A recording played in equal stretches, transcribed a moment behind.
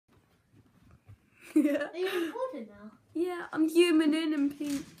Yeah. Are you recording now? Yeah, I'm zooming in and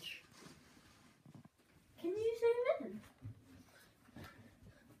Peach. Can you zoom in?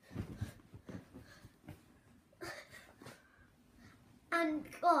 And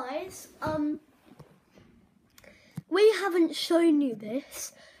guys, we haven't shown you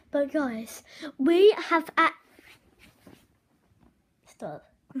this, but guys, we have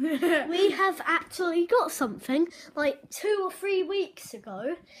we have actually got something like 2 or 3 weeks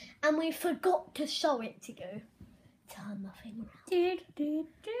ago, and we forgot to show it to you. Turn nothing around. Kid and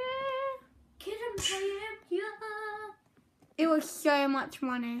play it, yeah. It was so much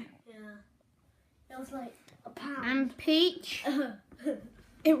money. Yeah. It was like £1. And Peach,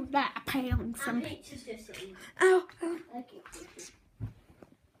 it was like £1 And something. Peach is just eating. Oh. Okay.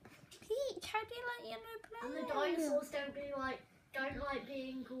 Peach, how do you like your new play? And the dinosaurs don't like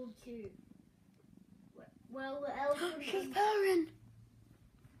being called cute. Well, the elephant. She's purring.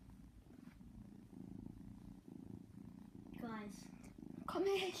 Guys, Come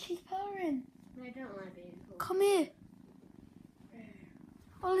here, she's purring. they don't like being called. Come here.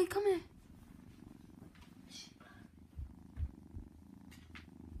 Ollie, come here.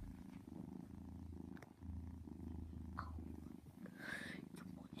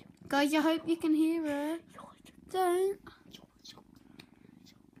 Guys, I hope you can hear her. Don't.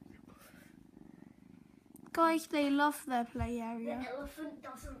 Guys, they love their play The area. elephant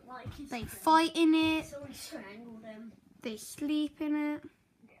doesn't like his They friend, fight in it. so we strangled him. They sleep in it.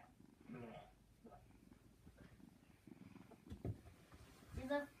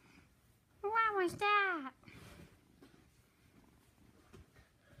 What was that?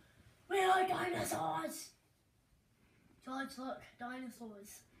 We are dinosaurs! George, look,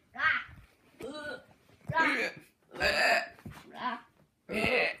 dinosaurs.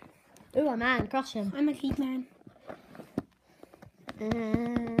 Ooh, a man, crush him. I'm a kid man.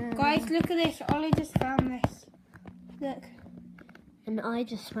 Guys, look at this. Ollie just found this. Look. And I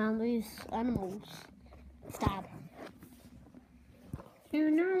just found these animals. Stab. You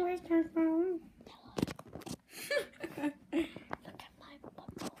know where they're from. Look at my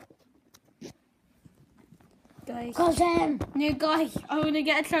bubble. Guys. Crush him! No, guys. I want to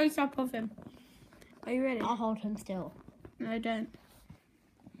get a close up of him. Are you ready? I'll hold him still. No, don't.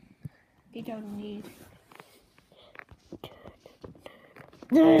 You don't need.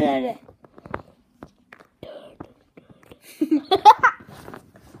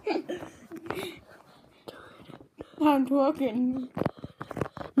 I'm talking.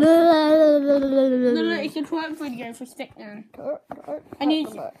 No, it's a twerk video for Stick Man. I need.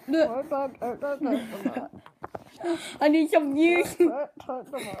 Look. I need some views.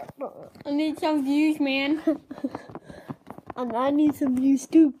 I need some views, man. And I need some views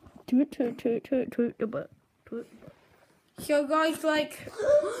too. So, guys, like.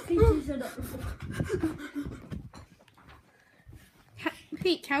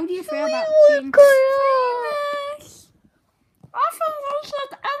 Peach, how do you feel about being famous? I think we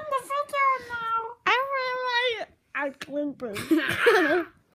should end the video now. I really like